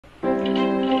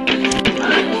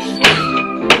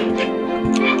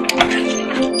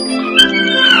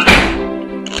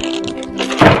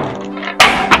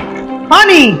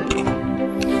Honey!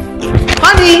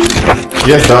 Honey!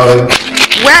 Yes, darling.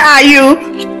 Where are you?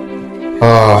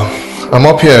 I'm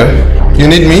up here. You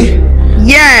need me?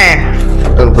 Yeah.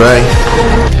 Alright.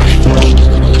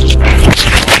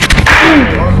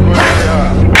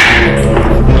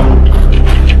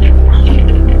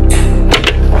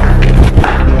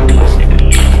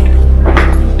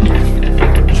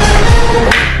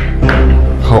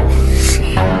 Oh.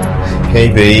 Hey,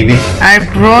 baby. I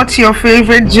brought your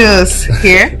favorite juice.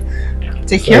 Here.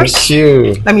 Take yours. Thank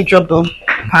you. Let me drop the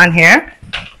pan here.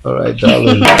 Alright,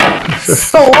 darling.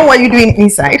 So, what were you doing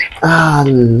inside?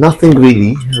 Nothing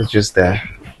really. It was just there.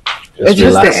 Just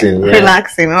relaxing. There. Yeah.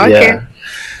 Relaxing, okay. Yeah.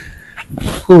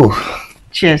 Whew.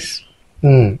 Cheers.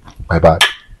 My bad.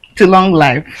 To long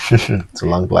life. To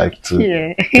long life, too.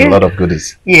 Yeah. A lot of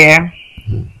goodies. Yeah.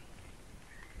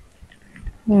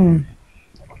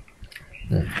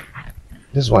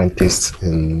 This wine tastes a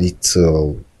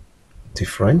little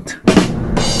different.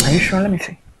 Are you sure? Let me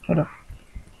see. Hold on.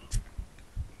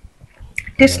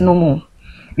 Tastes normal.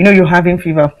 You know you're having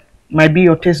fever. Might be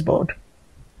your taste bud.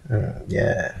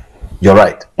 Yeah. You're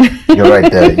right. You're right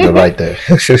there. You're right there.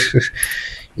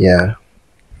 Yeah.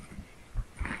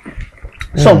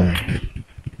 So.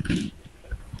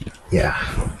 Yeah.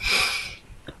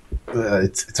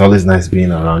 It's always nice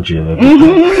being around you.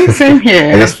 Same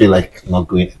here. I just feel like not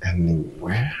going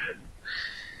anywhere.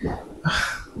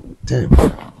 Damn.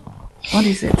 What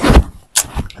is it?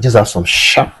 I just have some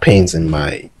sharp pains in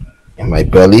my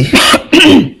belly.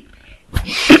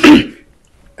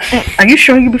 Are you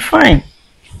sure you'll be fine?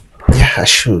 Yeah, I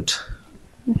should.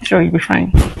 I'm sure you'll be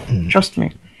fine. Trust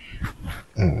me.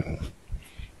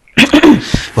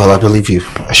 Well, I believe you.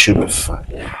 I should be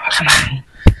fine.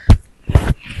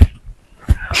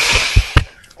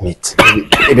 Wait,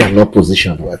 maybe I'm not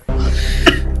positioned right.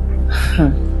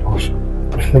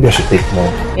 Maybe I should take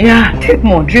more. Yeah, take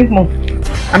more. Drink more.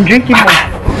 I'm drinking more.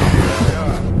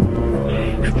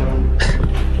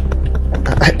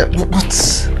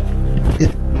 What's...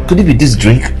 Could it be this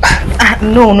drink?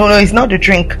 No, it's not the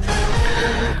drink.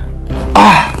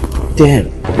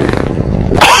 Damn.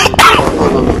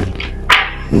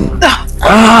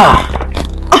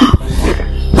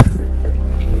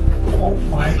 Oh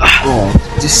my God,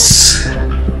 this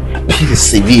pain is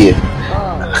severe.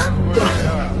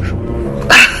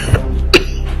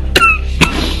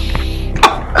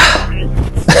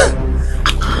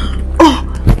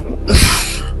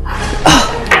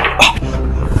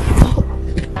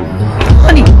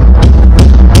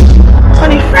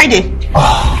 Honey, Friday.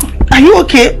 Are you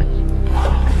okay?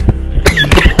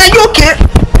 Are you okay?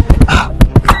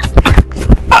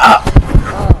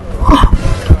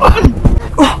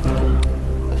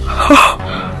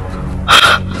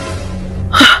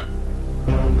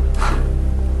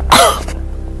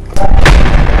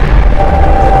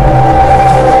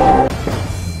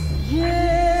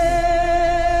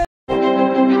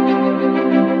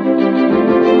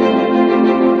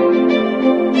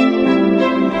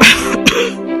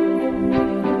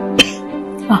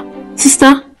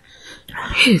 Sister,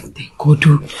 hey, thank God,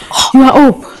 you are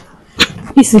up.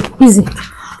 Easy.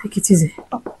 Take it easy.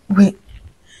 Wait,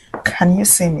 can you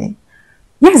see me?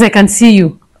 Yes, I can see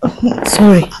you.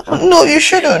 Sorry. No, you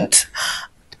shouldn't.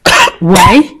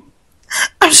 Why?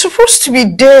 I'm supposed to be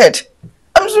dead.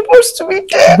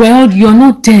 Well, you're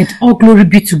not dead. All glory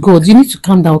be to God. You need to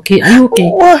calm down, okay? Are you okay?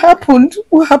 What happened?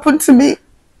 What happened to me?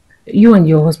 You and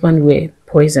your husband were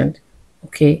poisoned,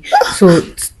 okay? So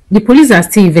the police are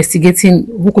still investigating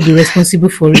who could be responsible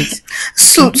for it.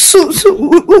 So,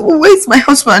 where's my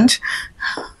husband?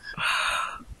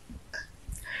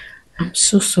 I'm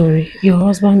so sorry. Your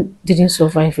husband didn't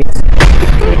survive it.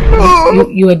 No.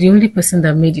 You are the only person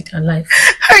that made it alive.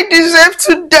 I deserve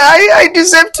to die. I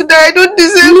don't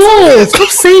deserve No, stop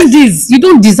saying this. You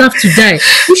don't deserve to die.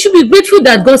 You should be grateful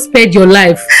that God spared your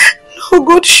life. No,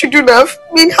 God shouldn't have.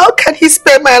 I mean, how can he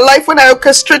spare my life when I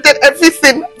orchestrated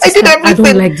everything? I did everything. I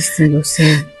don't like this thing you're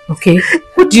saying, okay?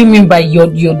 What do you mean by you're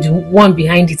the one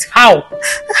behind it? How?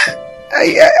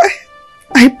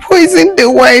 I poisoned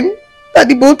the wine that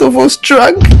the both of us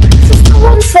drank.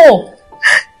 What for?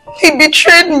 He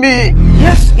betrayed me.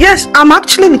 Yes, I'm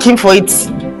actually looking for it.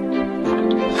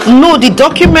 No, the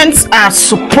documents are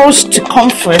supposed to come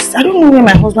first. I don't know where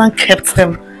my husband kept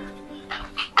them.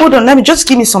 Hold on,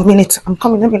 give me some minutes. I'm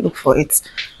coming, let me look for it.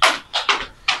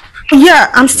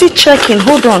 Yeah, I'm still checking.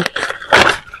 Hold on.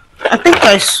 I think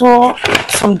I saw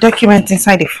some documents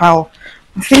inside the file.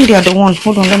 I think they are the ones.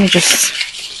 Hold on, let me just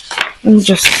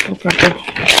look at them.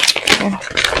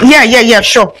 Yeah,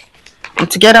 sure. I'm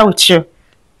together with you.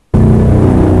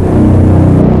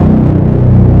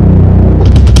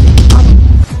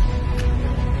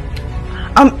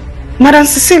 Madam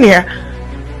Cecilia,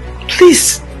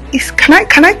 please,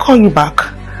 can I call you back?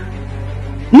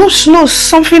 No,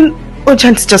 something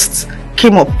urgent just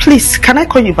came up. Please, can I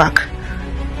call you back?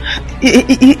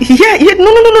 Yeah,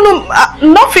 no,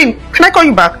 nothing. Can I call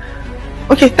you back?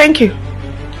 Okay, thank you.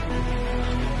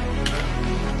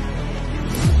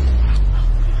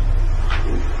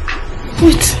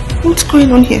 Wait, what's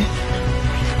going on here?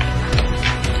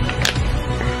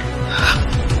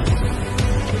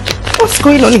 What's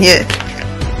going on here?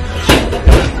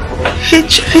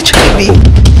 HIV.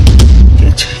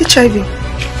 HIV.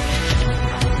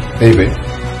 Hey, babe.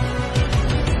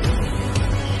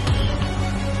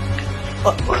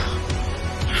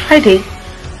 Friday.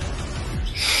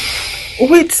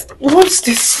 Wait, what's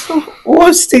this?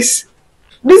 What's this?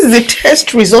 This is a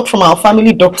test result from our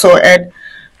family doctor, and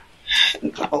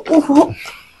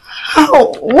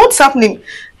how? What's happening?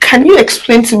 Can you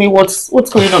explain to me what's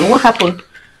going on? What happened?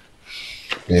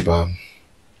 Babe,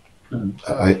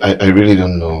 I really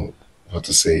don't know what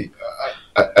to say.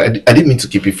 I didn't mean to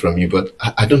keep it from you, but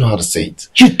I don't know how to say it.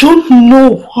 You don't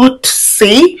know what to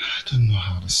say? I don't know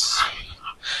how to say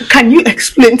it. Can you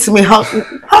explain to me how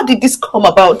did this come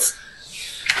about?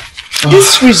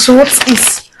 This result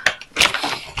is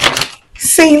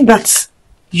saying that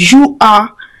you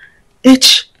are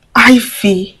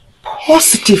HIV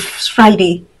positive,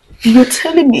 Friday. You're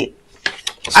telling me.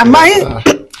 Am I?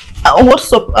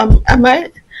 What's up? Am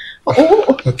I?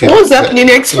 Oh, okay. What's happening?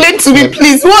 Explain to me,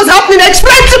 please. What's happening?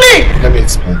 Explain to me. Let me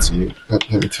explain to you. Let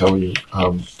me tell you.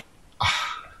 Talk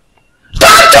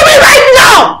to me right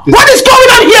now. What is going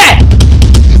on here?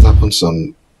 It happened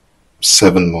some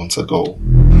 7 months ago.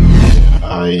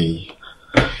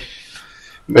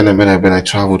 When I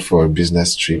traveled for a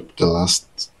business trip, the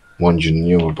last one you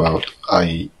knew about,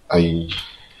 I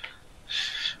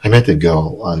met a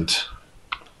girl and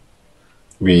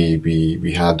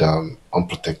we had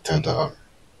unprotected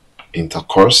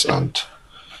intercourse, and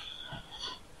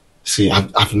see,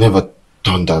 I've never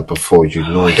done that before. You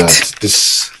know that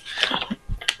this.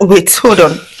 Wait, hold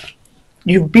on.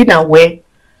 You've been aware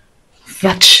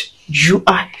that you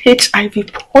are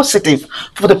HIV positive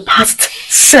for the past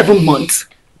 7 months,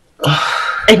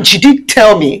 and you didn't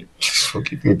tell me. Please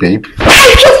forgive me, babe.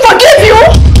 I should forgive you.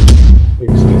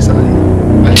 Please,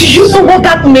 do you know what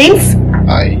that means?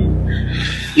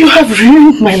 You have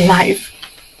ruined my life.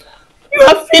 You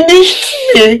have finished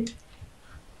me.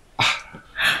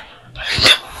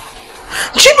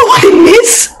 Do you know what it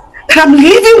means? That I'm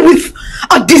living with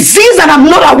a disease and I'm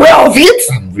not aware of it?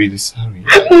 I'm really sorry.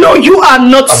 No, you are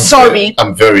not sorry.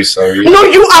 I'm very sorry. No,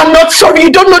 you are not sorry.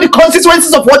 You don't know the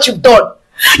consequences of what you've done.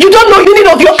 You don't know any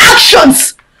of your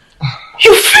actions.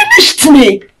 You finished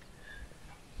me.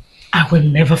 I will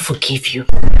never forgive you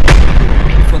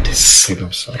for this. Babe,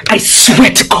 I'm sorry. I swear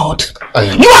to God.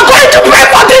 You are going to pay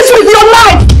for this with your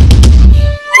life.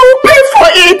 You will pay for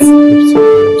it.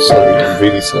 I'm sorry. I'm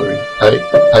really sorry.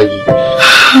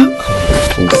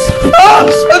 Oh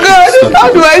God, how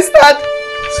do I start?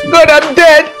 God, I'm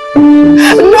dead.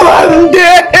 No, I'm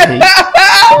dead.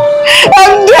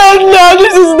 I'm dead now.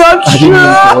 This is not true. I didn't mean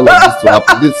for all of this to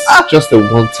happen. This is just a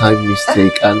one-time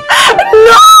mistake, and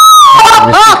no. I'm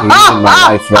living my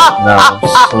life right now. I'm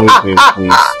sorry, babe,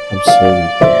 please. I'm sorry.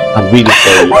 I'm really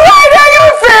sorry. Why don't you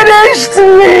finish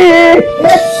me?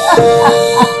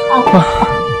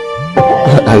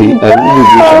 I really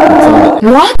wish I could tell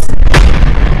you. What?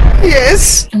 Yes.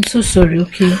 I'm so sorry,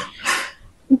 okay?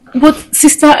 But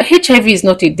sister, HIV is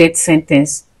not a death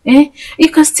sentence. You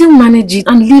can still manage it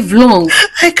and live long.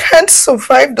 I can't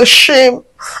survive the shame,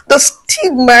 the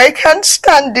stigma. I can't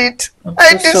stand it.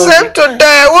 I deserve to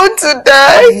die. I want to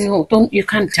die. No, you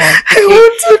can't die. Okay? I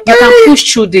want to die. You can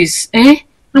push through this.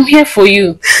 I'm here for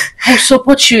you. I'll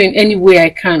support you in any way I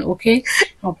can, okay?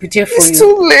 I'll be there for you. It's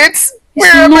too late.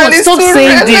 Stop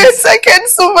saying this. I can't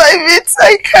survive it.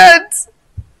 I can't.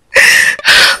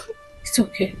 It's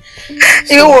okay.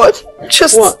 You know what?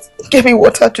 Just get me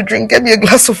water to drink. Get me a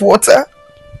glass of water.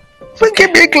 Okay.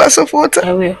 Get me a glass of water.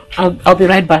 I will. I'll be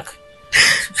right back.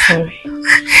 So sorry.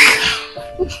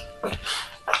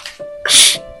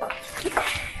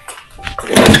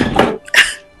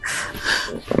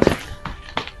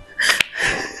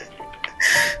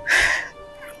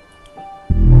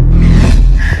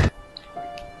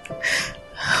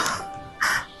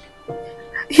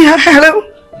 Yeah, hello.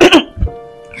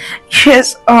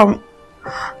 Yes,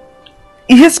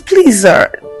 yes, please,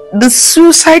 the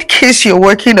suicide case you're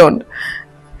working on.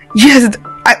 Yes,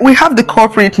 we have the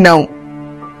corporate now.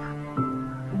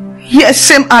 Yes,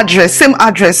 same address.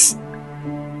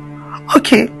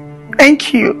 Okay,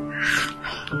 thank you.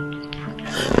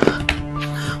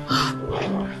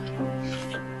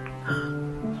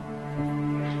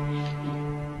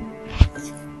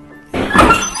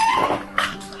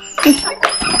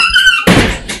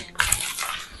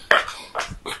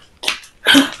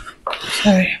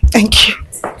 Sorry. Thank you.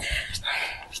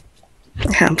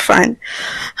 I'm fine.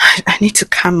 I need to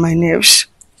calm my nerves.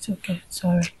 It's okay.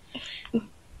 Sorry. You'll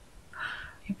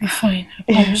be fine. I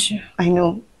promise you. I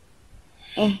know.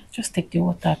 Just take the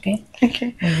water, okay?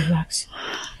 Okay. And relax.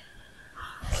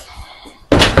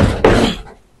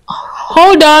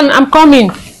 Hold on. I'm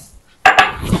coming.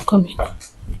 I'm coming.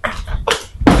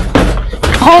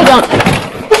 Hold on.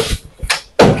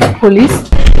 Police?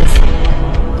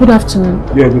 Good afternoon.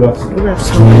 Yeah, good afternoon. Good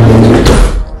afternoon.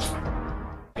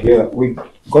 Yeah, we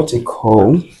got a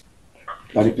call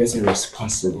that the person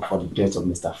responsible for the death of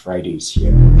Mr. Friday is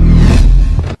here.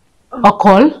 A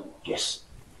call? Yes.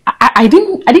 I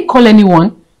didn't call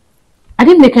anyone. I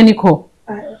didn't make any call.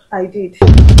 I did.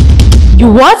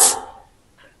 You what?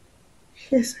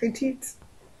 Yes, I did.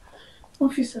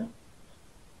 Officer,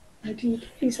 I did.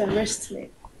 Please arrest me.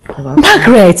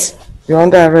 Margaret! You're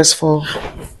under arrest for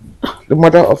the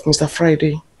murder of Mr.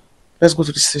 Friday. Let's go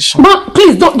to the station. But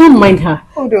please don't mind her.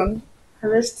 Hold on.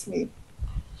 Arrest me.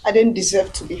 I didn't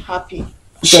deserve to be happy.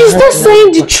 She's not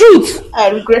saying the truth. I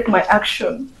regret my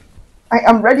action. I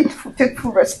am ready to take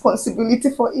full responsibility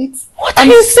for it. What are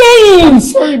you saying? I'm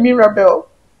sorry, Mirabelle.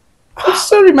 I'm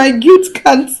sorry, my guilt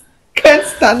can't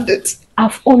stand it.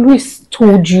 I've always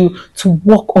told you to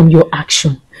work on your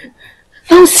action.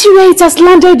 Now see where it has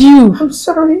landed you. I'm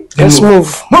sorry. Let's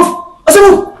move. Move! I said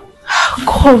move! Oh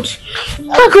God.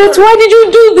 Margaret, why did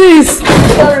you do this?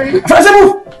 Sorry. I said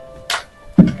move!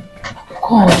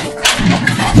 God.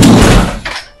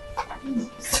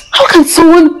 How can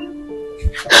someone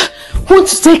want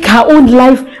to take her own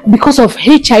life because of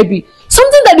HIV?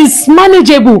 Something that is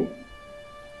manageable.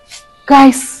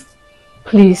 Guys,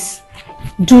 please,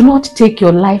 do not take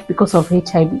your life because of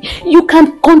HIV. You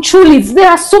can control it. There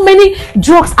are so many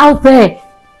drugs out there.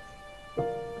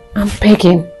 I'm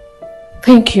begging.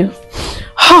 Thank you.